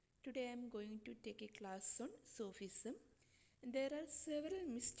Today I am going to take a class on Sufism. There are several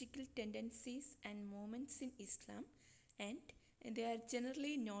mystical tendencies and movements in Islam, and they are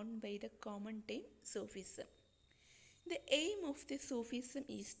generally known by the common name Sufism. The aim of the Sufism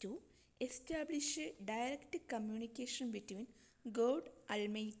is to establish a direct communication between God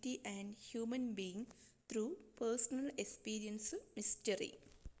Almighty and human being through personal experience of mystery.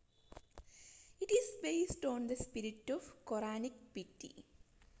 It is based on the spirit of Quranic piety.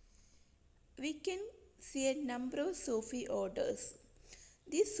 We can see a number of Sufi orders.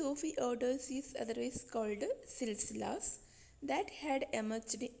 These Sufi orders is otherwise called silsilas that had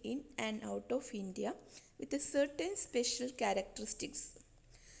emerged in and out of India with a certain special characteristics.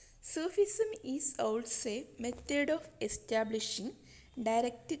 Sufism is also a method of establishing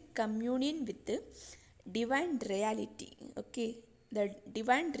direct communion with the divine reality. The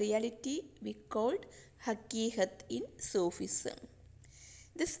divine reality we called Hakikat in Sufism.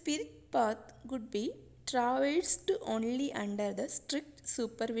 The spirit path could be traversed only under the strict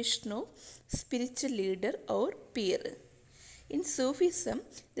supervision of spiritual leader or peer. In Sufism,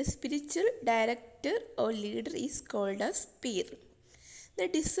 the spiritual director or leader is called as peer. The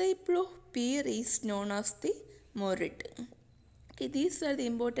disciple of peer is known as the murid. These are the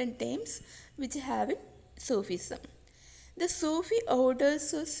important names which have in Sufism. The Sufi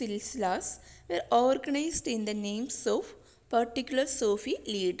orders or silsilas were organized in the names of particular Sufi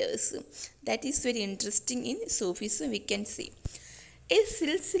leaders. That is very interesting in Sufism, we can see. A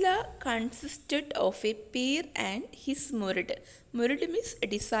silsila consisted of a peer and his murid. Murid means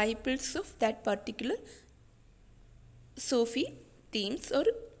disciples of that particular Sufi themes or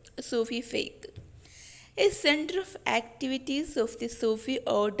Sufi faith. A center of activities of the Sufi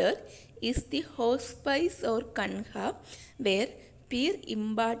order is the hospice or kanha, where peer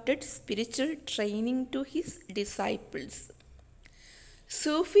imparted spiritual training to his disciples.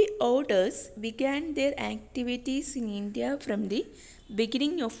 Sufi orders began their activities in India from the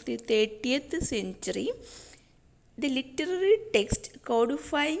beginning of the 30th century. The literary text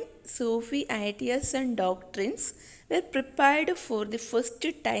codifying Sufi ideas and doctrines were prepared for the first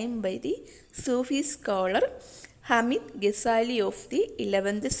time by the Sufi scholar Hamid Ghazali of the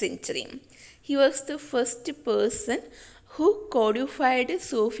 11th century. He was the first person who codified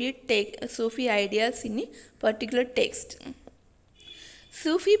Sufi ideas in a particular text.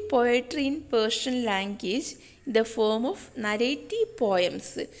 Sufi poetry in Persian language in the form of narrative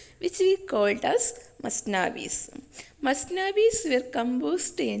poems, which we called as Masnavis. Masnavis were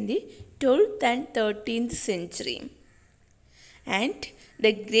composed in the 12th and 13th century. And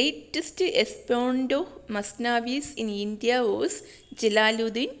the greatest exponent of Masnavis in India was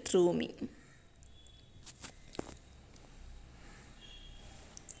Jalaluddin Rumi.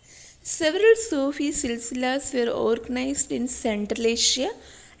 Several Sufi silsilas were organized in Central Asia,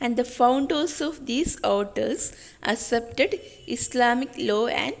 and the founders of these orders accepted Islamic law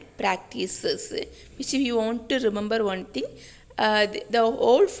and practices. Which, if you want to remember one thing, the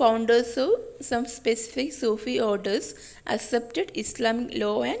all founders of some specific Sufi orders accepted Islamic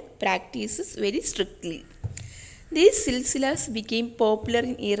law and practices very strictly. These silsilas became popular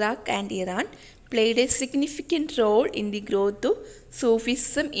in Iraq and Iran, played a significant role in the growth of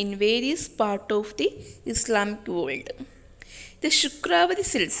Sufism in various parts of the Islamic world. The Shukravadi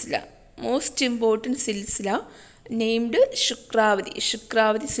silsila, most important silsila, named Shukravadi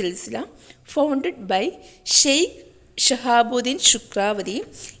silsila, founded by Sheikh Shahabuddin Shukravadi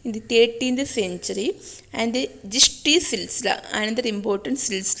in the 13th century, and the Jishti silsila, another important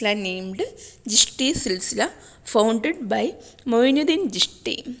silsila named Jishti silsila, founded by Moinuddin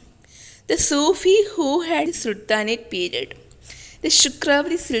Jishti, the Sufi who had the Sultanate period. The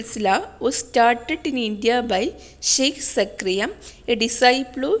Shukravadi silsila was started in India by Sheikh Zakaria, a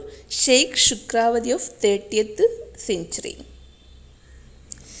disciple of Sheikh Shukravadi of 30th century.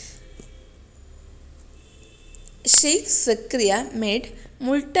 Sheikh Zakaria made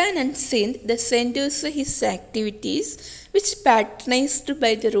Multan and Sindh the centers of his activities, which patronized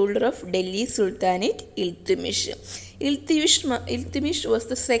by the ruler of Delhi Sultanate Iltutmish. Iltutmish was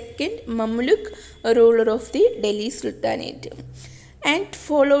the second Mamluk ruler of the Delhi Sultanate, and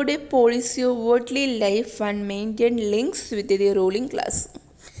followed a policy of worldly life and maintained links with the ruling class.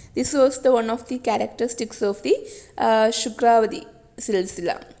 This was one of the characteristics of the Shukravadi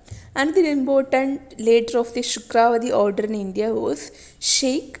silsila. Another important leader of the Shukravadi order in India was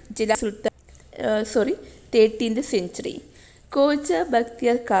Sheikh Sultan, 13th century. Khoja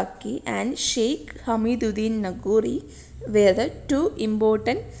Bakhtiar Kaki and Sheikh Hamiduddin Nagori were the two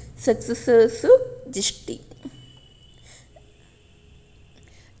important successors of Jishti.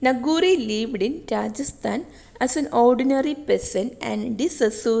 Nagori lived in Rajasthan as an ordinary peasant and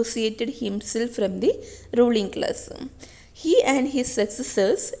disassociated himself from the ruling class. He and his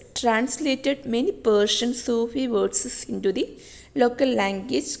successors translated many Persian Sufi verses into the local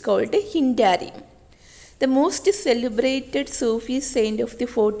language called Hindari. The most celebrated Sufi saint of the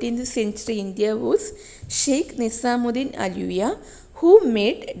 14th century India was Sheikh Nizamuddin Aluya, who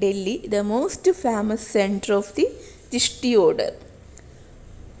made Delhi the most famous center of the Chishti order.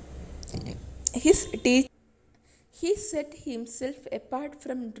 His teaching He set himself apart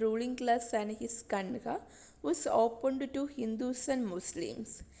from ruling class and his Kanha was opened to Hindus and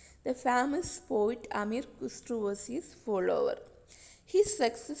Muslims. The famous poet Amir Khusro was his follower. His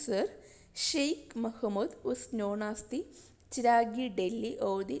successor, Sheikh Muhammad, was known as the Chiragi Delhi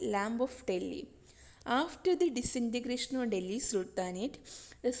or the Lamp of Delhi. After the disintegration of Delhi Sultanate,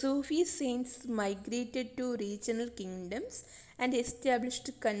 the Sufi saints migrated to regional kingdoms and established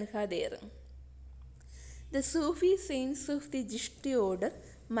Kanha there. The Sufi saints of the Chishti order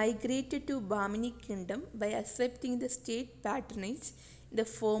migrated to Bahmani kingdom by accepting the state patronage in the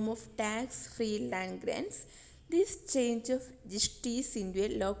form of tax-free land grants. This change of Chishtis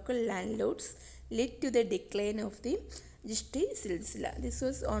into local landlords led to the decline of the Chishti Silsila. This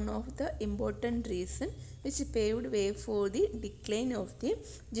was one of the important reasons which paved way for the decline of the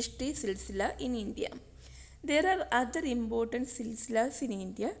Chishti Silsila in India. There are other important silsilas in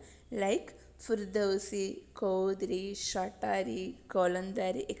India like Firdausi, Qaudri, Shatari,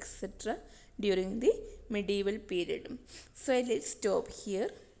 Kolandari, etc. during the medieval period. So let's stop here.